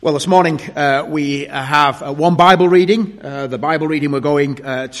Well, this morning we have one Bible reading. The Bible reading we're going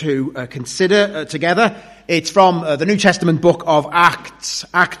to consider together. It's from the New Testament book of Acts,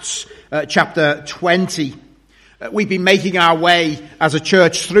 chapter 20. We've been making our way as a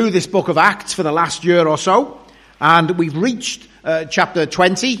church through this book of Acts for the last year or so, and we've reached chapter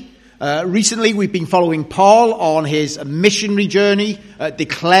 20. Recently we've been following Paul on his missionary journey,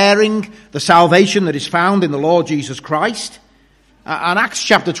 declaring the salvation that is found in the Lord Jesus Christ. And Acts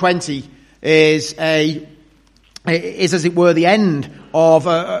chapter 20 is as it were the end of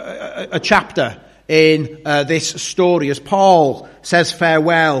a chapter in this story as Paul says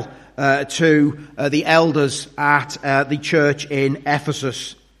farewell to the elders at the church in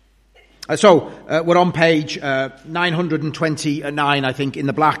Ephesus. So we're on page 929, I think, in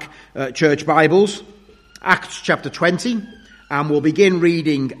the black church Bibles, Acts chapter 20, and we'll begin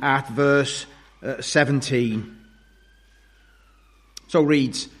reading at verse 17. So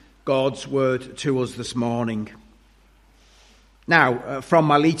reads God's word to us this morning. Now, from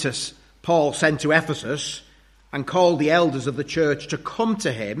Miletus, Paul sent to Ephesus and called the elders of the church to come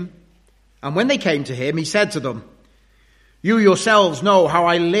to him. And when they came to him, he said to them, "You yourselves know how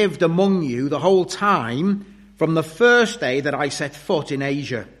I lived among you the whole time from the first day that I set foot in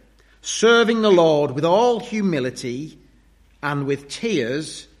Asia, serving the Lord with all humility and with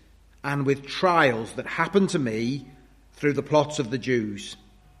tears and with trials that happened to me through the plots of the Jews.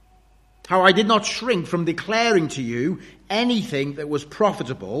 How I did not shrink from declaring to you anything that was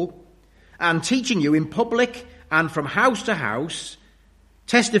profitable, and teaching you in public and from house to house,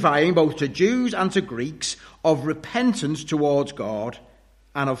 testifying both to Jews and to Greeks of repentance towards God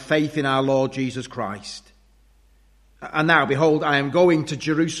and of faith in our Lord Jesus Christ. And now, behold, I am going to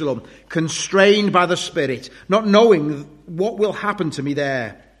Jerusalem, constrained by the Spirit, not knowing what will happen to me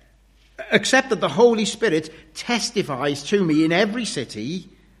there, except that the Holy Spirit testifies to me in every city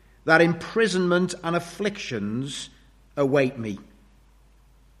that imprisonment and afflictions await me.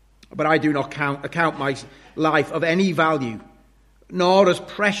 But I do not account my life of any value, nor as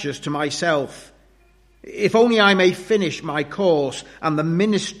precious to myself, if only I may finish my course and the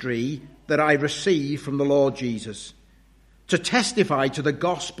ministry that I receive from the Lord Jesus, to testify to the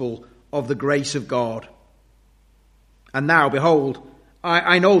gospel of the grace of God. And now, behold,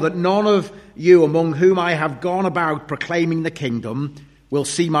 I know that none of you among whom I have gone about proclaiming the kingdom will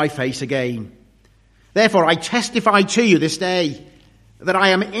see my face again. Therefore I testify to you this day that I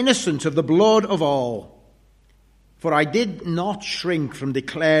am innocent of the blood of all. For I did not shrink from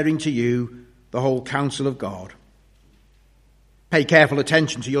declaring to you the whole counsel of God. Pay careful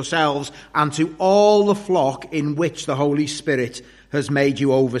attention to yourselves and to all the flock in which the Holy Spirit has made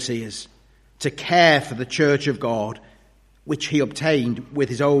you overseers, to care for the church of God, which he obtained with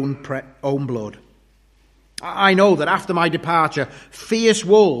his own blood. I know that after my departure, fierce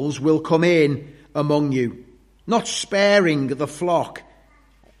wolves will come in among you, not sparing the flock.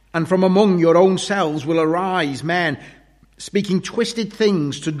 And from among your own selves will arise men, speaking twisted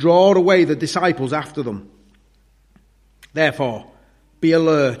things to draw away the disciples after them. Therefore, be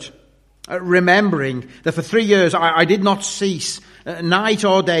alert, remembering that for 3 years I did not cease, night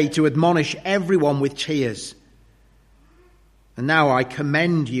or day, to admonish everyone with tears. And now I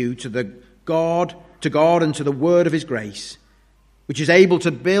commend you to God and to the word of his grace, which is able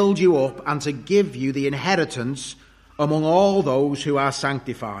to build you up and to give you the inheritance among all those who are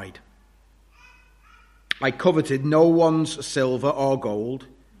sanctified. I coveted no one's silver or gold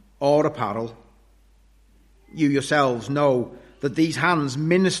or apparel. You yourselves know that these hands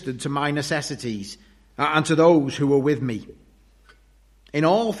ministered to my necessities and to those who were with me. In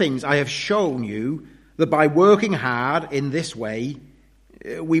all things I have shown you that by working hard in this way,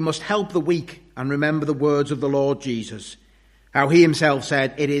 we must help the weak and remember the words of the Lord Jesus, how he himself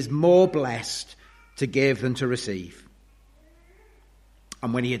said, "It is more blessed to give than to receive."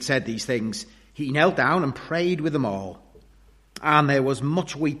 And when he had said these things, he knelt down and prayed with them all. And there was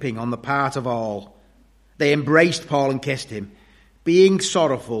much weeping on the part of all. They embraced Paul and kissed him, being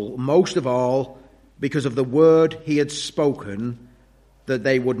sorrowful most of all because of the word he had spoken, that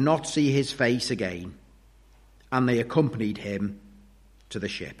they would not see his face again. And they accompanied him to the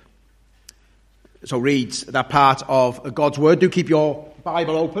ship. So reads that part of God's word. Do keep your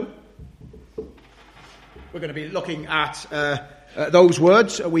Bible open. We're going to be looking at those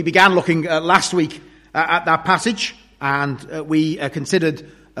words. We began looking last week at that passage, and we considered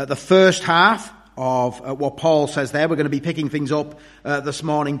the first half of what Paul says there. We're going to be picking things up this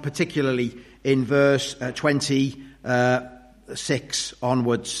morning, particularly in verse 26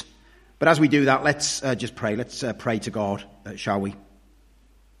 onwards. But as we do that, let's just pray. Let's pray to God, shall we?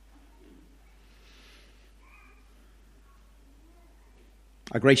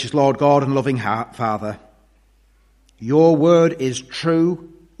 Our gracious Lord God and loving Father, your word is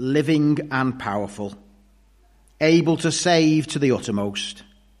true, living and powerful, able to save to the uttermost.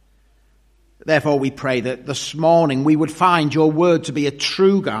 Therefore we pray that this morning we would find your word to be a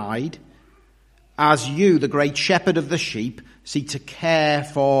true guide as you, the great shepherd of the sheep, seek to care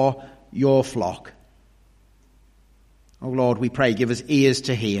for your flock. Oh Lord, we pray, give us ears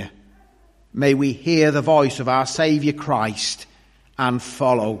to hear. May we hear the voice of our Saviour Christ and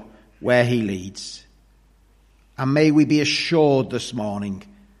follow where he leads. And may we be assured this morning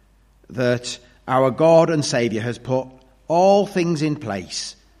that our God and Saviour has put all things in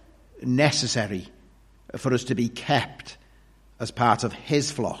place necessary for us to be kept as part of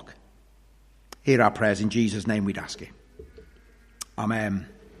his flock. Hear our prayers in Jesus' name we'd ask it. Amen.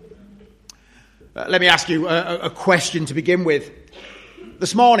 Let me ask you a question to begin with.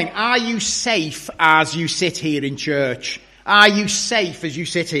 This morning, are you safe as you sit here in church? Are you safe as you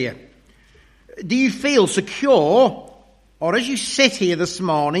sit here? Do you feel secure? Or as you sit here this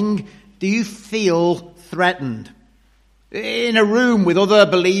morning, do you feel threatened? In a room with other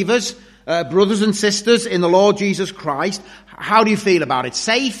believers, brothers and sisters in the Lord Jesus Christ, how do you feel about it?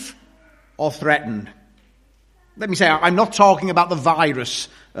 Safe or threatened? Let me say, I'm not talking about the virus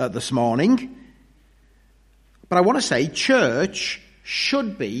this morning, but I want to say church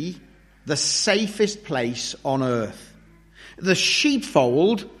should be the safest place on earth, the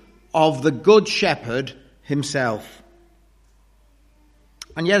sheepfold of the Good Shepherd himself.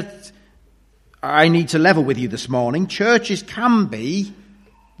 And yet, I need to level with you this morning. Churches can be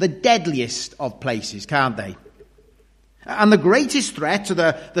the deadliest of places, can't they? And the greatest threat to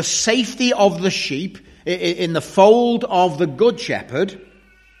the safety of the sheep in the fold of the Good Shepherd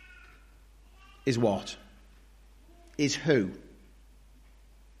is what? Is who?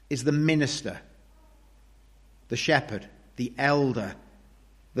 Is the minister, the shepherd, the elder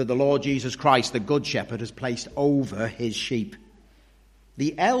that the Lord Jesus Christ, the Good Shepherd, has placed over his sheep.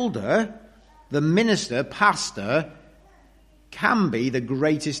 The elder, the minister, pastor, can be the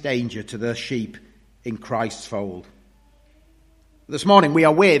greatest danger to the sheep in Christ's fold. This morning we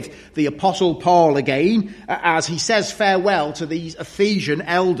are with the Apostle Paul again as he says farewell to these Ephesian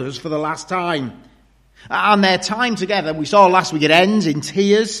elders for the last time. And their time together, we saw last week, it ends in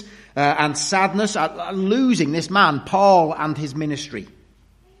tears and sadness at losing this man, Paul, and his ministry.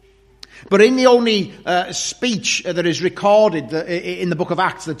 But in the only speech that is recorded in the book of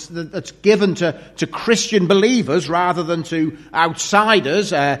Acts that's given to Christian believers rather than to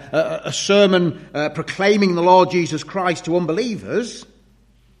outsiders, a sermon proclaiming the Lord Jesus Christ to unbelievers,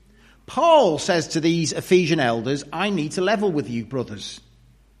 Paul says to these Ephesian elders, I need to level with you, brothers.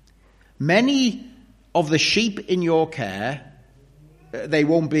 Many of the sheep in your care, they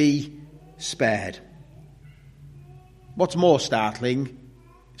won't be spared. What's more startling,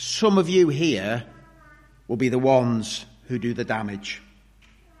 some of you here will be the ones who do the damage.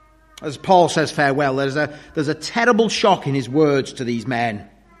 As Paul says farewell, there's a terrible shock in his words to these men.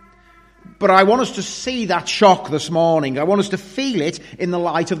 But I want us to see that shock this morning. I want us to feel it in the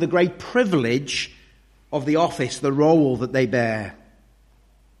light of the great privilege of the office, the role that they bear.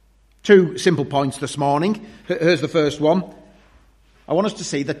 Two simple points this morning. Here's the first one. I want us to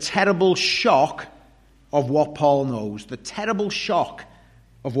see the terrible shock of what Paul knows. The terrible shock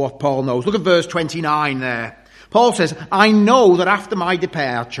of what Paul knows. Look at verse 29 there. Paul says, I know that after my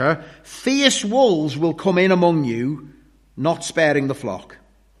departure, fierce wolves will come in among you, not sparing the flock.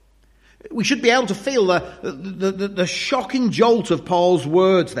 We should be able to feel the shocking jolt of Paul's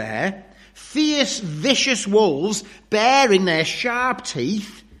words there. Fierce, vicious wolves bearing their sharp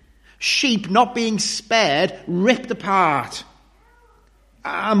teeth, sheep not being spared, ripped apart.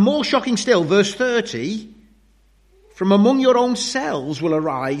 And more shocking still, verse 30, from among your own selves will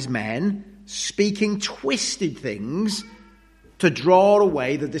arise men speaking twisted things to draw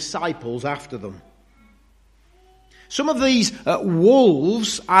away the disciples after them. Some of these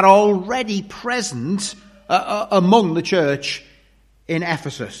wolves are already present among the church in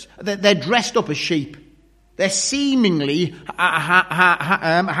Ephesus. They're dressed up as sheep. They're seemingly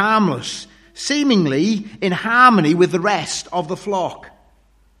harmless, seemingly in harmony with the rest of the flock.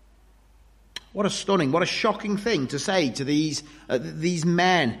 What a stunning, what a shocking thing to say to these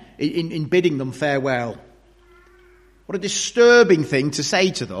men in bidding them farewell. What a disturbing thing to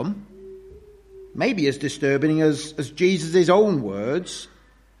say to them. Maybe as disturbing as Jesus' own words,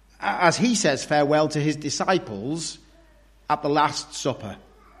 as he says farewell to his disciples at the Last Supper.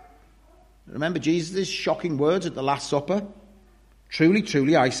 Remember Jesus' shocking words at the Last Supper? Truly,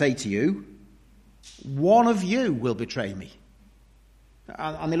 truly, I say to you, one of you will betray me.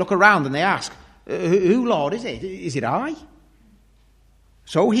 And they look around and they ask, who, Lord, is it? Is it I?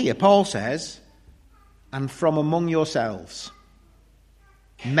 So here Paul says, and from among yourselves,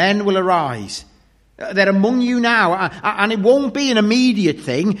 men will arise. They're among you now, and it won't be an immediate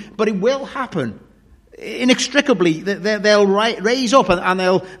thing, but it will happen. Inextricably, they'll raise up and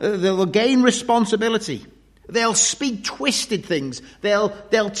they'll gain responsibility. They'll speak twisted things.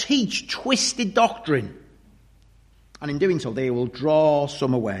 They'll teach twisted doctrine. And in doing so, they will draw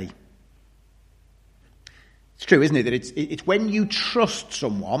some away. It's true, isn't it, that it's when you trust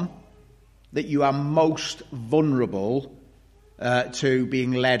someone that you are most vulnerable to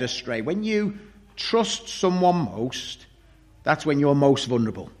being led astray. When you trust someone most, that's when you're most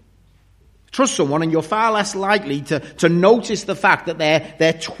vulnerable. Trust someone and you're far less likely to notice the fact that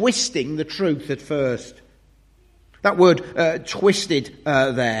they're twisting the truth at first. That word twisted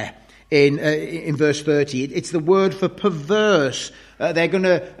there in verse 30, it's the word for perverse. They're going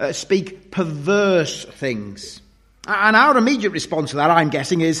to speak perverse things. And our immediate response to that, I'm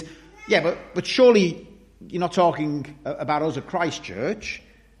guessing, is, yeah, but surely you're not talking about us at Christ Church.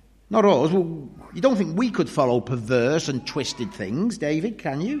 Not us. Well, you don't think we could follow perverse and twisted things, David,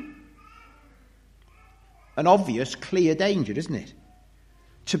 can you? An obvious, clear danger, isn't it?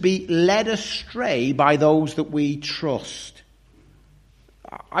 To be led astray by those that we trust.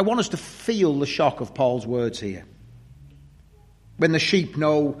 I want us to feel the shock of Paul's words here. When the sheep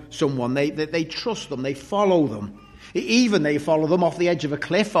know someone, they trust them, they follow them. Even they follow them off the edge of a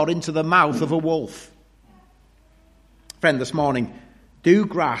cliff or into the mouth of a wolf. Friend, this morning, do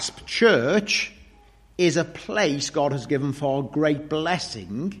grasp, church is a place God has given for great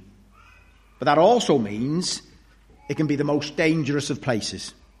blessing, but that also means it can be the most dangerous of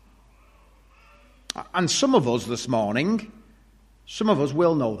places. And some of us this morning, some of us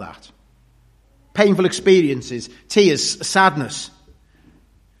will know that. Painful experiences, tears, sadness.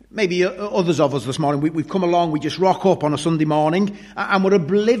 Maybe others of us this morning, we've come along, we just rock up on a Sunday morning and we're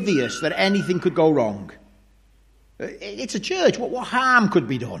oblivious that anything could go wrong. It's a church. What harm could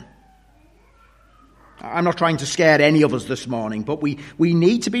be done? I'm not trying to scare any of us this morning, but we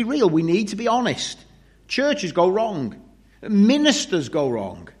need to be real. We need to be honest. Churches go wrong. Ministers go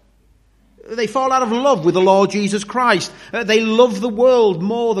wrong. They fall out of love with the Lord Jesus Christ. They love the world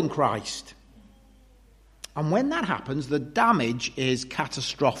more than Christ. And when that happens, the damage is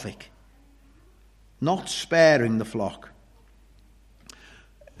catastrophic. Not sparing the flock.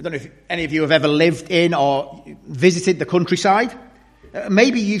 I don't know if any of you have ever lived in or visited the countryside.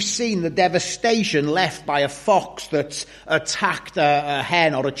 Maybe you've seen the devastation left by a fox that's attacked a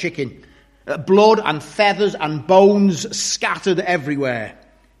hen or a chicken. Blood and feathers and bones scattered everywhere.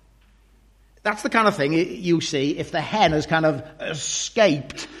 That's the kind of thing you see if the hen has kind of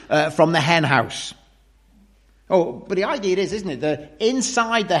escaped from the hen house. Oh, but the idea is, isn't it, that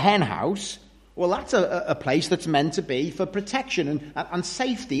inside the hen house, well, that's a place that's meant to be for protection and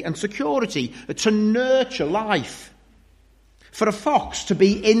safety and security, to nurture life. For a fox to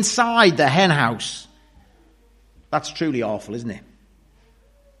be inside the hen house, that's truly awful, isn't it?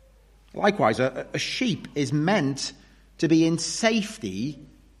 Likewise, a sheep is meant to be in safety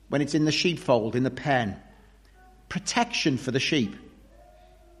when it's in the sheepfold, in the pen. Protection for the sheep.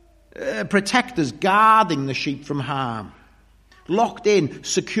 Protectors guarding the sheep from harm. Locked in,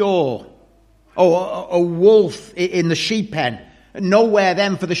 secure. Oh, a wolf in the sheep pen. Nowhere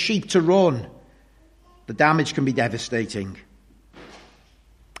then for the sheep to run. The damage can be devastating.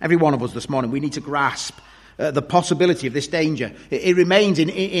 Every one of us this morning, we need to grasp the possibility of this danger. It remains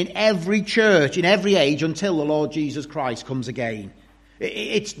in every church, in every age, until the Lord Jesus Christ comes again.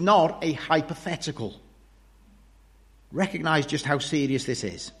 It's not a hypothetical. Recognize just how serious this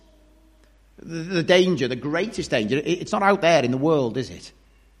is. The danger, the greatest danger, it's not out there in the world, is it?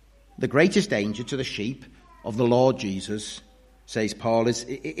 The greatest danger to the sheep of the Lord Jesus, says Paul,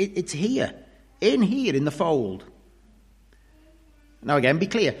 it's here in the fold. Now again, be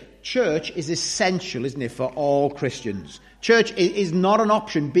clear, church is essential, isn't it, for all Christians. Church is not an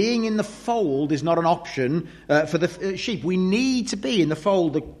option. Being in the fold is not an option for the sheep. We need to be in the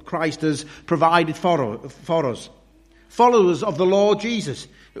fold that Christ has provided for us. Followers of the Lord Jesus.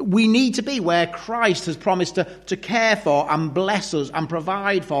 We need to be where Christ has promised to care for and bless us and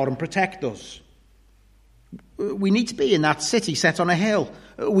provide for and protect us. We need to be in that city set on a hill.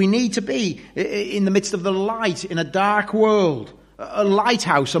 We need to be in the midst of the light in a dark world. A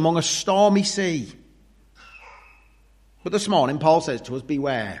lighthouse among a stormy sea. But this morning, Paul says to us,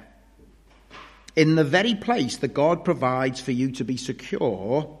 beware. In the very place that God provides for you to be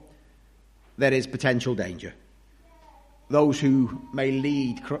secure, there is potential danger. Those who may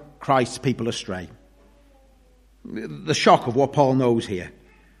lead Christ's people astray. The shock of what Paul knows here.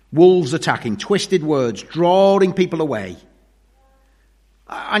 Wolves attacking, twisted words, drawing people away.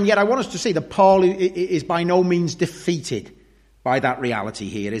 And yet I want us to see that Paul is by no means defeated by that reality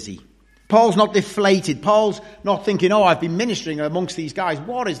here, is he? Paul's not deflated. Paul's not thinking, I've been ministering amongst these guys.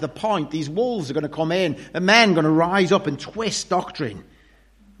 What is the point? These wolves are going to come in, and men are going to rise up and twist doctrine.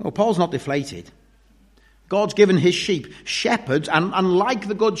 No, Paul's not deflated. God's given his sheep shepherds, and like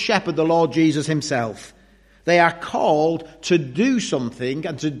the good shepherd, the Lord Jesus himself, they are called to do something,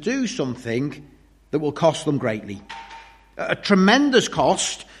 and to do something that will cost them greatly. A tremendous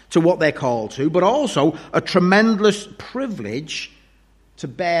cost to what they're called to, but also a tremendous privilege to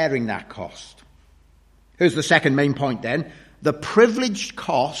bearing that cost. Here's the second main point then. The privileged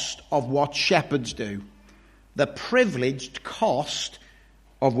cost of what shepherds do. The privileged cost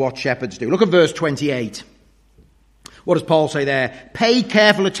of what shepherds do. Look at verse 28. What does Paul say there? Pay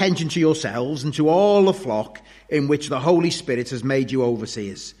careful attention to yourselves and to all the flock in which the Holy Spirit has made you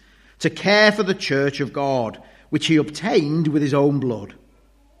overseers, to care for the church of God, which he obtained with his own blood.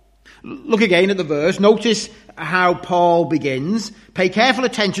 Look again at the verse. Notice how Paul begins. Pay careful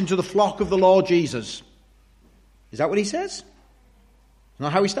attention to the flock of the Lord Jesus. Is that what he says?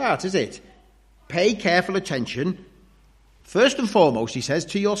 Not how he starts, is it? Pay careful attention, first and foremost, he says,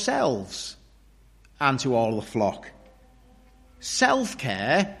 to yourselves and to all the flock.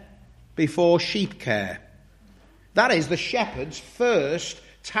 Self-care before sheep care. That is the shepherd's first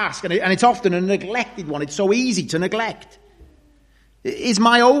task, and it's often a neglected one. It's so easy to neglect. Is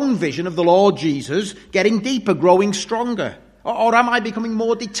my own vision of the Lord Jesus getting deeper, growing stronger? Or am I becoming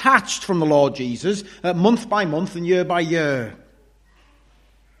more detached from the Lord Jesus month by month and year by year?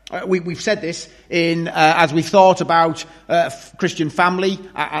 We've said this as we've thought about Christian family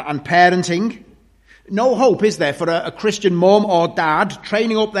and parenting. No hope, is there, for a Christian mum or dad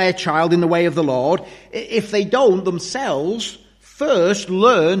training up their child in the way of the Lord if they don't themselves first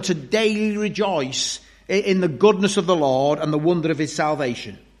learn to daily rejoice in the goodness of the Lord and the wonder of his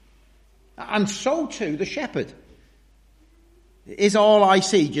salvation. And so too the shepherd. Is all I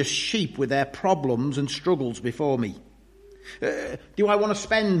see just sheep with their problems and struggles before me? Do I want to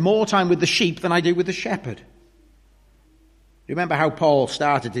spend more time with the sheep than I do with the shepherd? Remember how Paul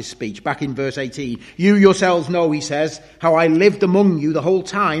started his speech back in verse 18. You yourselves know, he says, how I lived among you the whole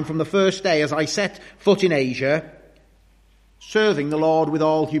time from the first day as I set foot in Asia, serving the Lord with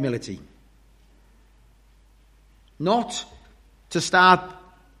all humility. Not to start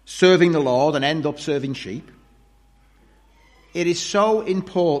serving the Lord and end up serving sheep. It is so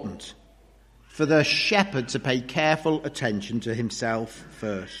important for the shepherd to pay careful attention to himself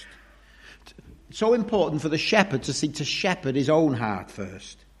first. It's so important for the shepherd to seek to shepherd his own heart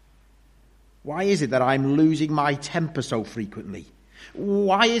first. Why is it that I'm losing my temper so frequently?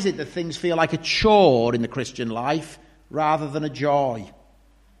 Why is it that things feel like a chore in the Christian life rather than a joy?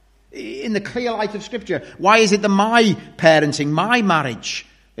 In the clear light of Scripture, why is it that my parenting, my marriage,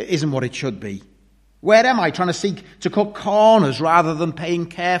 isn't what it should be? Where am I trying to seek to cut corners rather than paying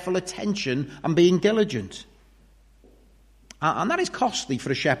careful attention and being diligent? And that is costly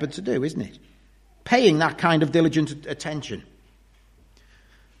for a shepherd to do, isn't it? Paying that kind of diligent attention.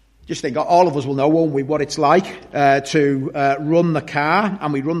 Just think, all of us will know, won't we, what it's like to run the car,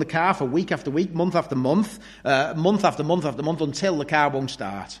 and we run the car for week after week, month after month, month after month after month, until the car won't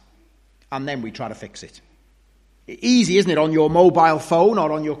start. And then we try to fix it. Easy, isn't it, on your mobile phone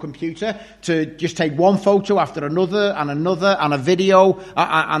or on your computer to just take one photo after another and a video,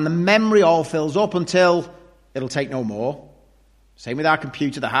 and the memory all fills up until it'll take no more. Same with our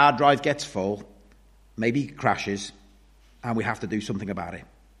computer, the hard drive gets full, maybe it crashes, and we have to do something about it.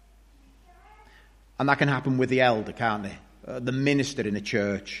 And that can happen with the elder, can't it? The minister in a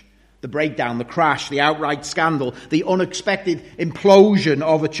church. The breakdown, the crash, the outright scandal, the unexpected implosion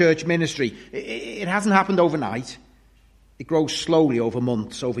of a church ministry. It hasn't happened overnight. It grows slowly over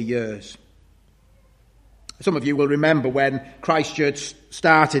months, over years. Some of you will remember when Christchurch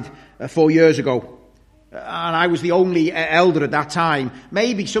started 4 years ago. And I was the only elder at that time.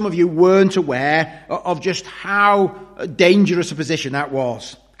 Maybe some of you weren't aware of just how dangerous a position that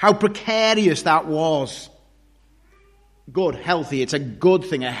was. How precarious that was. Good, healthy. It's a good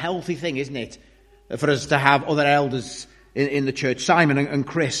thing, a healthy thing, isn't it? For us to have other elders in the church. Simon and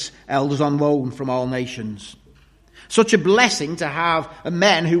Chris, elders on loan from all nations. Such a blessing to have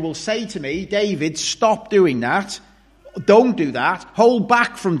men who will say to me, David, stop doing that. Don't do that. Hold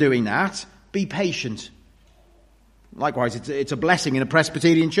back from doing that. Be patient. Likewise, it's a blessing in a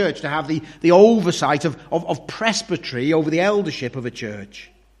Presbyterian church to have the oversight of presbytery over the eldership of a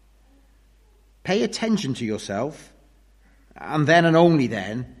church. Pay attention to yourself, and then and only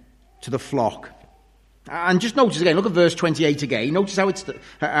then to the flock. And just notice again, look at verse 28 again. Notice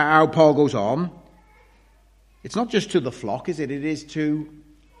how Paul goes on. It's not just to the flock, is it? It is to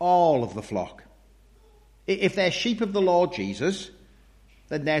all of the flock. If they're sheep of the Lord Jesus,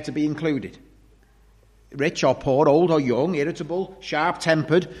 then they're to be included. Rich or poor, old or young, irritable,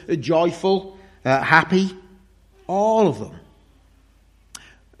 sharp-tempered, joyful, happy, all of them.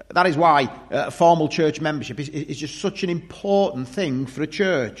 That is why formal church membership is just such an important thing for a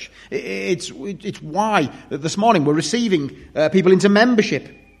church. It's why this morning we're receiving people into membership.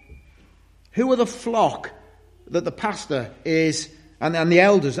 Who are the flock that the pastor is and the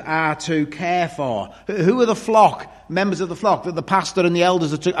elders are to care for? Who are the flock, members of the flock, that the pastor and the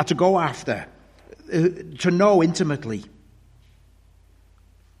elders are to go after, to know intimately?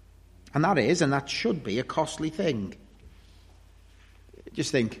 And that is, and that should be, a costly thing.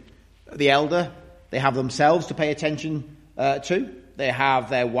 Just think, the elder, they have themselves to pay attention to. They have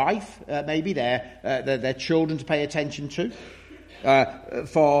their wife, maybe, their children to pay attention to.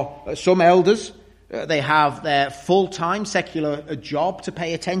 For some elders, they have their full-time secular job to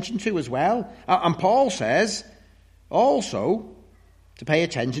pay attention to as well. And Paul says also to pay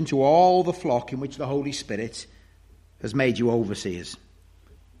attention to all the flock in which the Holy Spirit has made you overseers.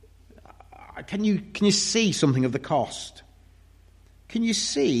 Can you see something of the cost? Can you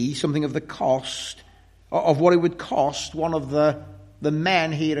see something of the cost of what it would cost one of the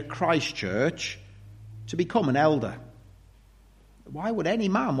men here at Christ Church to become an elder? Why would any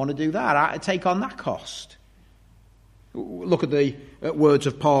man want to do that, take on that cost? Look at the words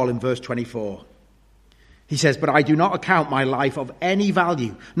of Paul in verse 24. He says, "But I do not account my life of any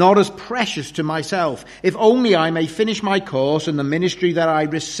value, nor as precious to myself, if only I may finish my course in the ministry that I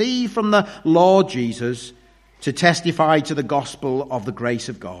receive from the Lord Jesus, to testify to the gospel of the grace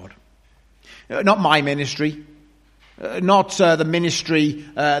of God." Not my ministry, not the ministry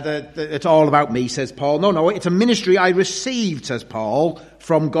that's all about me, says Paul. No, it's a ministry I received, says Paul,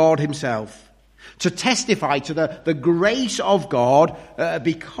 from God himself, to testify to the grace of God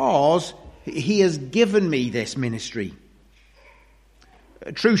because he has given me this ministry.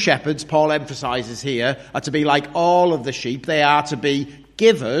 True shepherds, Paul emphasizes here, are to be like all of the sheep. They are to be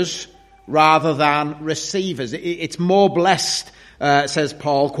givers rather than receivers. It's more blessed, says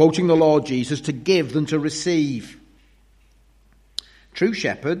Paul, quoting the Lord Jesus, to give than to receive. True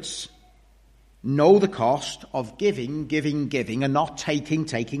shepherds know the cost of giving, and not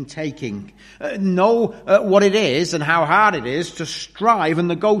taking. Know what it is and how hard it is to strive and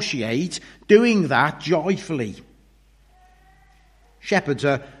negotiate, doing that joyfully. Shepherds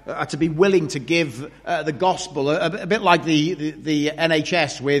are to be willing to give the gospel, a bit like the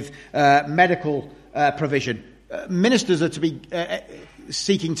NHS with medical provision. Ministers are to be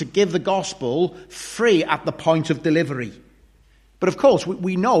seeking to give the gospel free at the point of delivery. But of course,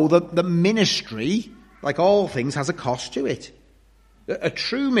 we know that the ministry, like all things, has a cost to it. A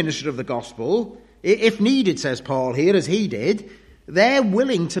true minister of the gospel, if needed, says Paul here, as he did, they're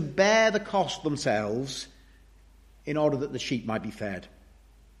willing to bear the cost themselves in order that the sheep might be fed.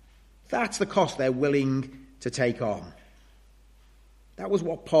 That's the cost they're willing to take on. That was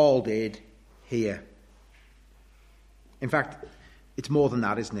what Paul did here. In fact, it's more than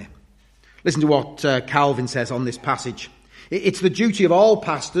that, isn't it? Listen to what Calvin says on this passage. It's the duty of all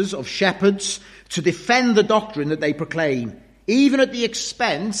pastors, of shepherds, to defend the doctrine that they proclaim, even at the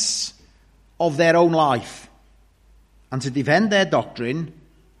expense of their own life, and to defend their doctrine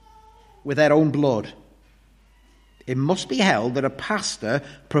with their own blood. It must be held that a pastor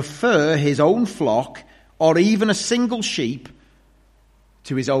prefer his own flock, or even a single sheep,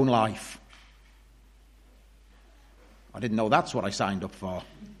 to his own life. I didn't know that's what I signed up for.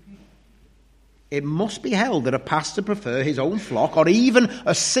 It must be held that a pastor prefer his own flock, or even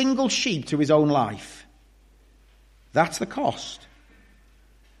a single sheep, to his own life. That's the cost.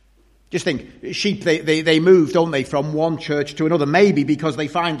 Just think, sheep, they move, don't they, from one church to another, maybe because they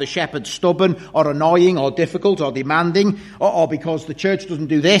find the shepherd stubborn or annoying or difficult or demanding, or because the church doesn't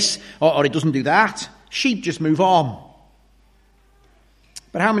do this or it doesn't do that. Sheep just move on.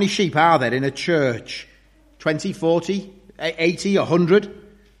 But how many sheep are there in a church? 20, 40, 80,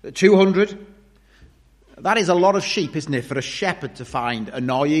 100, 200? That is a lot of sheep, isn't it, for a shepherd to find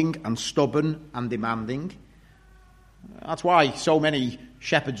annoying and stubborn and demanding. That's why so many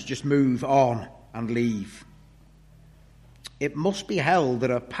shepherds just move on and leave. It must be held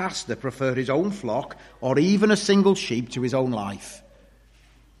that a pastor prefer his own flock, or even a single sheep, to his own life.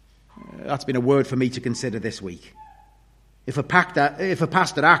 That's been a word for me to consider this week. If a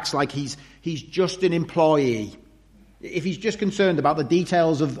pastor acts like he's just an employee, if he's just concerned about the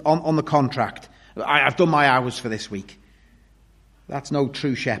details on the contract, I've done my hours for this week, that's no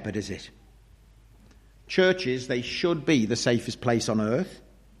true shepherd, is it? Churches, they should be the safest place on earth.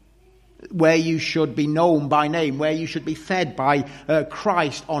 where you should be known by name, where you should be fed by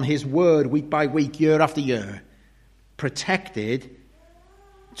Christ on his word week by week, year after year, protected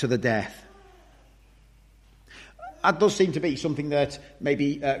to the death. That does seem to be something that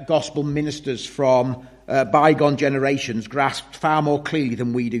maybe gospel ministers from bygone generations grasped far more clearly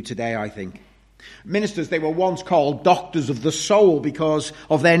than we do today, I think. Ministers, they were once called doctors of the soul because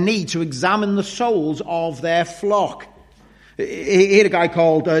of their need to examine the souls of their flock. Here a guy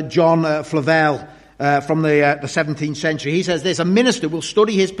called John Flavel from the 17th century. He says this: a minister will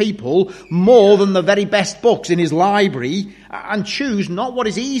study his people more than the very best books in his library and choose not what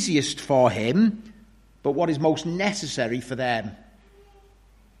is easiest for him, but what is most necessary for them.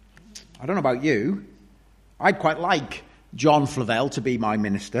 I don't know about you. I'd quite like John Flavel to be my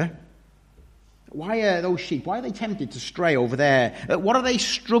minister. Why are those sheep, why are they tempted to stray over there? What are they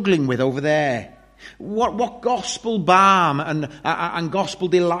struggling with over there? What gospel balm and gospel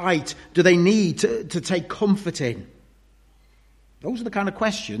delight do they need to take comfort in? Those are the kind of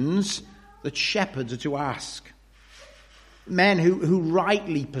questions that shepherds are to ask. Men who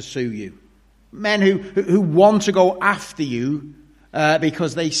rightly pursue you. Men who want to go after you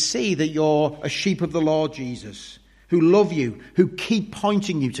because they see that you're a sheep of the Lord Jesus, who love you, who keep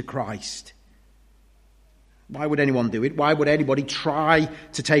pointing you to Christ. Why would anyone do it? Why would anybody try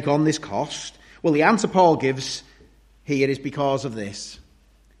to take on this cost? Well, the answer Paul gives here is because of this.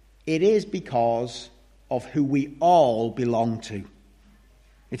 It is because of who we all belong to.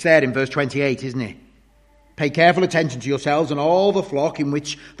 It's there in verse 28, isn't it? Pay careful attention to yourselves and all the flock in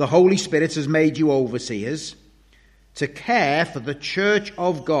which the Holy Spirit has made you overseers, to care for the church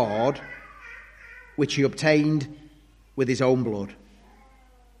of God, which he obtained with his own blood.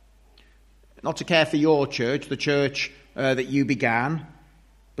 Not to care for your church, the church that you began,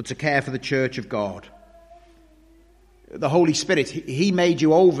 but to care for the church of God. The Holy Spirit, he made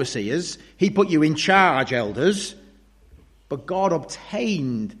you overseers. He put you in charge, elders. But God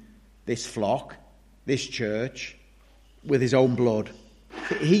obtained this flock, this church, with his own blood.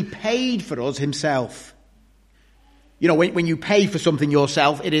 He paid for us himself. You know, when you pay for something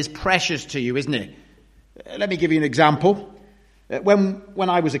yourself, it is precious to you, isn't it? Let me give you an example. When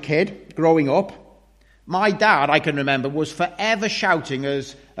I was a kid, growing up, my dad, I can remember, was forever shouting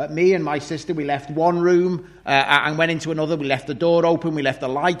as me and my sister, we left one room and went into another. We left the door open, we left the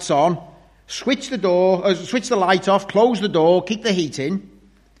lights on, switch the light off, close the door, keep the heat in.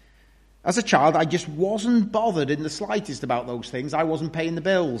 As a child, I just wasn't bothered in the slightest about those things. I wasn't paying the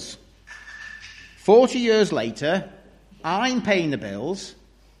bills. 40 years later, I'm paying the bills.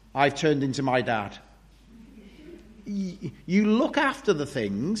 I've turned into my dad. You look after the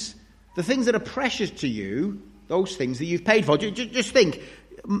things that are precious to you, those things that you've paid for. Just think,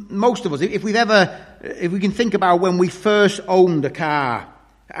 most of us, if we can think about when we first owned a car,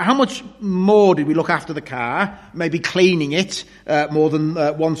 how much more did we look after the car, maybe cleaning it more than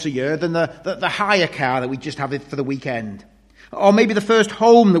once a year, than the hire car that we just have it for the weekend? Or maybe the first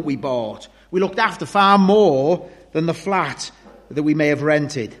home that we bought, we looked after far more than the flat that we may have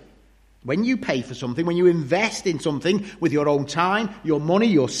rented. When you pay for something, when you invest in something with your own time, your money,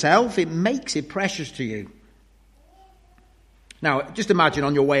 yourself, it makes it precious to you. Now, just imagine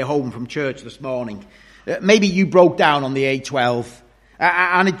on your way home from church this morning, maybe you broke down on the A12,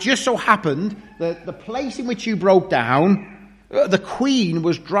 and it just so happened that the place in which you broke down, the Queen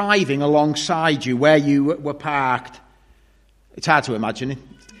was driving alongside you where you were parked. It's hard to imagine,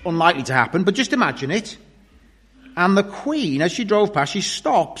 it's unlikely to happen, but just imagine it. And the Queen, as she drove past, she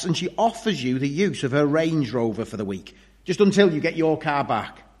stops and she offers you the use of her Range Rover for the week, just until you get your car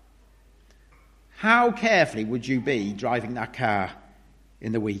back. How carefully would you be driving that car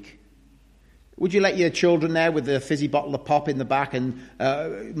in the week? Would you let your children there with the fizzy bottle of pop in the back and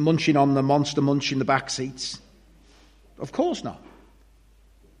munching on the Monster Munch in the back seats? Of course not.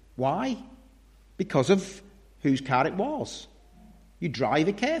 Why? Because of whose car it was. You drive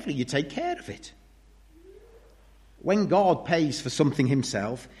it carefully, you take care of it. When God pays for something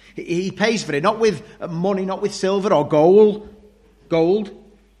himself, he pays for it not with money, not with silver or gold,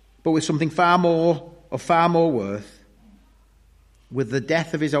 but with something far more worth, with the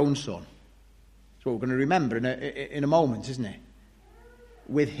death of his own son. That's what we're going to remember in a moment, isn't it?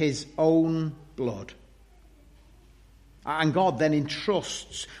 With his own blood. And God then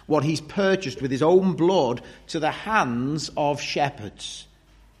entrusts what he's purchased with his own blood to the hands of shepherds.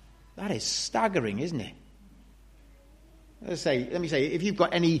 That is staggering, isn't it? Let me say, if you've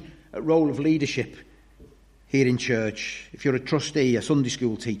got any role of leadership here in church, if you're a trustee, a Sunday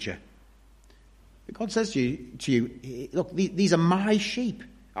school teacher, God says to you, look, these are my sheep.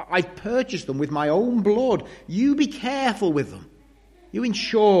 I've purchased them with my own blood. You be careful with them. You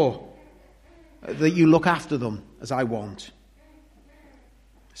ensure that you look after them as I want.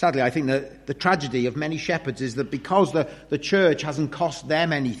 Sadly, I think that the tragedy of many shepherds is that because the church hasn't cost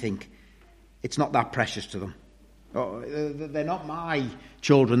them anything, it's not that precious to them. Oh, they're not my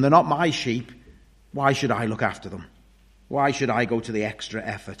children, they're not my sheep. Why should I look after them? Why should I go to the extra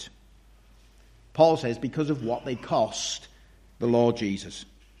effort? Paul says because of what they cost the Lord Jesus.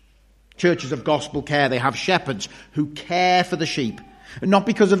 Churches of gospel care, they have shepherds who care for the sheep. Not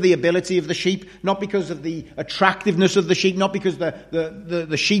because of the ability of the sheep, not because of the attractiveness of the sheep, not because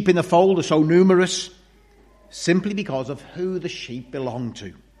the sheep in the fold are so numerous, simply because of who the sheep belong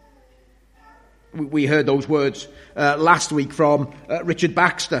to. We heard those words last week from Richard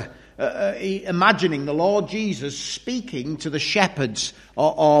Baxter, imagining the Lord Jesus speaking to the shepherds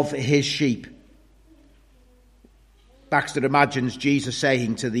of his sheep. Baxter imagines Jesus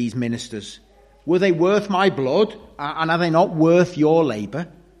saying to these ministers, were they worth my blood, and are they not worth your labour?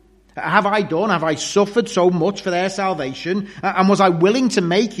 Have I suffered so much for their salvation, and was I willing to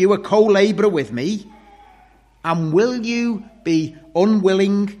make you a co-labourer with me? And will you be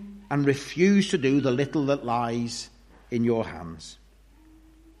unwilling and refuse to do the little that lies in your hands?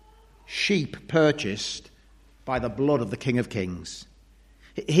 Sheep purchased by the blood of the King of Kings.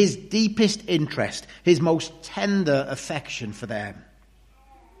 His deepest interest, his most tender affection for them.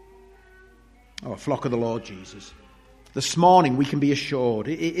 Oh, flock of the Lord Jesus. This morning we can be assured,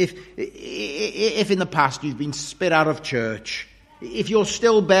 if in the past you've been spit out of church, if you're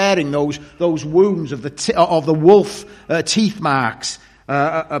still bearing those wounds of the wolf teeth marks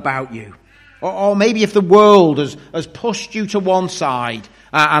about you, or maybe if the world has pushed you to one side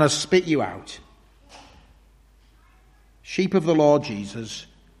and has spit you out, sheep of the Lord Jesus,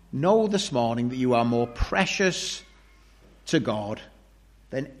 know this morning that you are more precious to God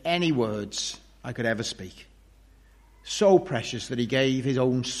than any words I could ever speak. So precious that he gave his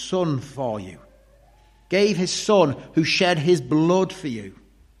own son for you. Gave his son who shed his blood for you.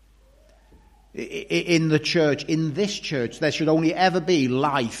 In the church, in this church, there should only ever be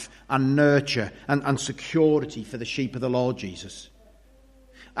life and nurture and security for the sheep of the Lord Jesus.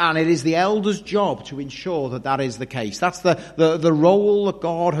 And it is the elder's job to ensure that that is the case. That's the role that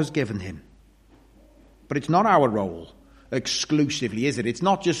God has given him. But it's not our role exclusively, is it? It's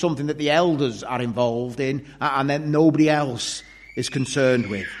not just something that the elders are involved in and that nobody else is concerned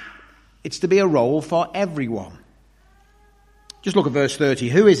with. It's to be a role for everyone. Just look at verse 30.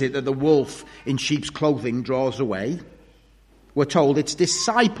 Who is it that the wolf in sheep's clothing draws away? We're told it's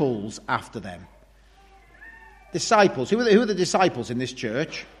disciples after them. Disciples. Who are the disciples in this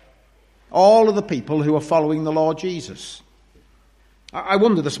church? All of the people who are following the Lord Jesus. I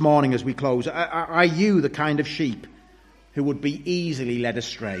wonder this morning as we close, are you the kind of sheep who would be easily led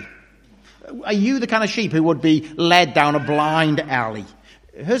astray? Are you the kind of sheep who would be led down a blind alley?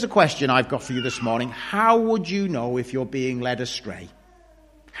 Here's a question I've got for you this morning. How would you know if you're being led astray?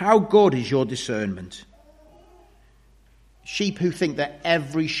 How good is your discernment? Sheep who think that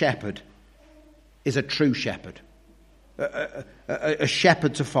every shepherd is a true shepherd, a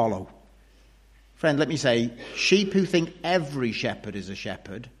shepherd to follow. Friend, let me say, sheep who think every shepherd is a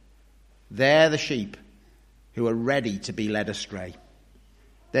shepherd, they're the sheep who are ready to be led astray.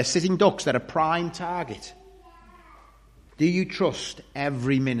 They're sitting ducks, they're a prime target. Do you trust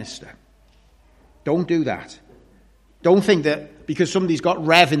every minister? Don't do that. Don't think that because somebody's got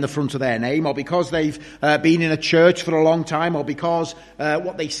Rev in the front of their name, or because they've been in a church for a long time, or because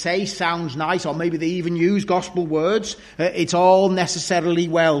what they say sounds nice, or maybe they even use gospel words, it's all necessarily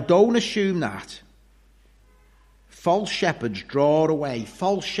well. Don't assume that. False shepherds draw away.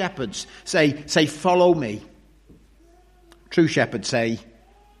 False shepherds say, follow me. True shepherds say,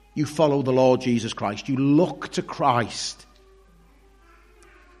 you follow the Lord Jesus Christ. You look to Christ.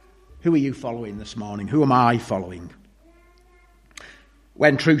 Who are you following this morning? Who am I following?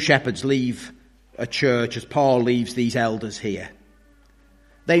 When true shepherds leave a church, as Paul leaves these elders here,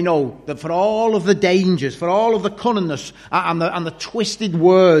 they know that for all of the dangers, for all of the cunningness and the twisted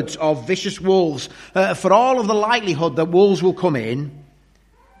words of vicious wolves, for all of the likelihood that wolves will come in,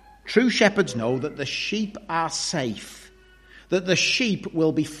 true shepherds know that the sheep are safe, that the sheep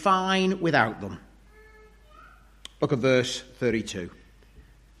will be fine without them. Look at verse 32.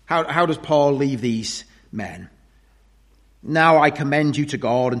 How does Paul leave these men? Now I commend you to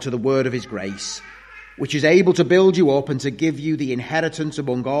God and to the word of his grace, which is able to build you up and to give you the inheritance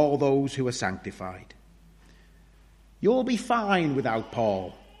among all those who are sanctified. You'll be fine without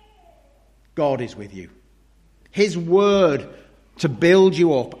Paul. God is with you. His word to build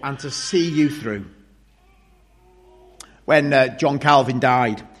you up and to see you through. When John Calvin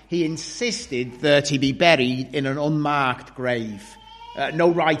died, he insisted that he be buried in an unmarked grave. no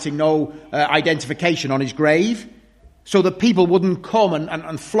writing, no identification on his grave, so that people wouldn't come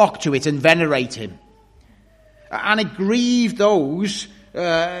and flock to it and venerate him. And it grieved those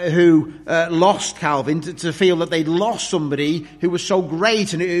who lost Calvin to feel that they'd lost somebody who was so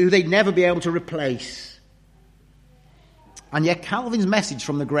great and who they'd never be able to replace. And yet Calvin's message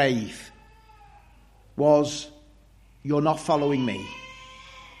from the grave was, you're not following me.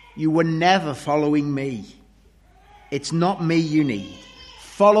 You were never following me. It's not me you need.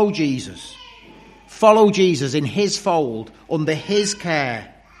 Follow Jesus. Follow Jesus in his fold, under his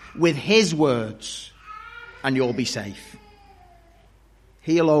care, with his words, and you'll be safe.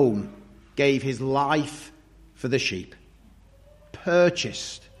 He alone gave his life for the sheep,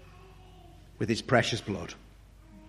 purchased with his precious blood.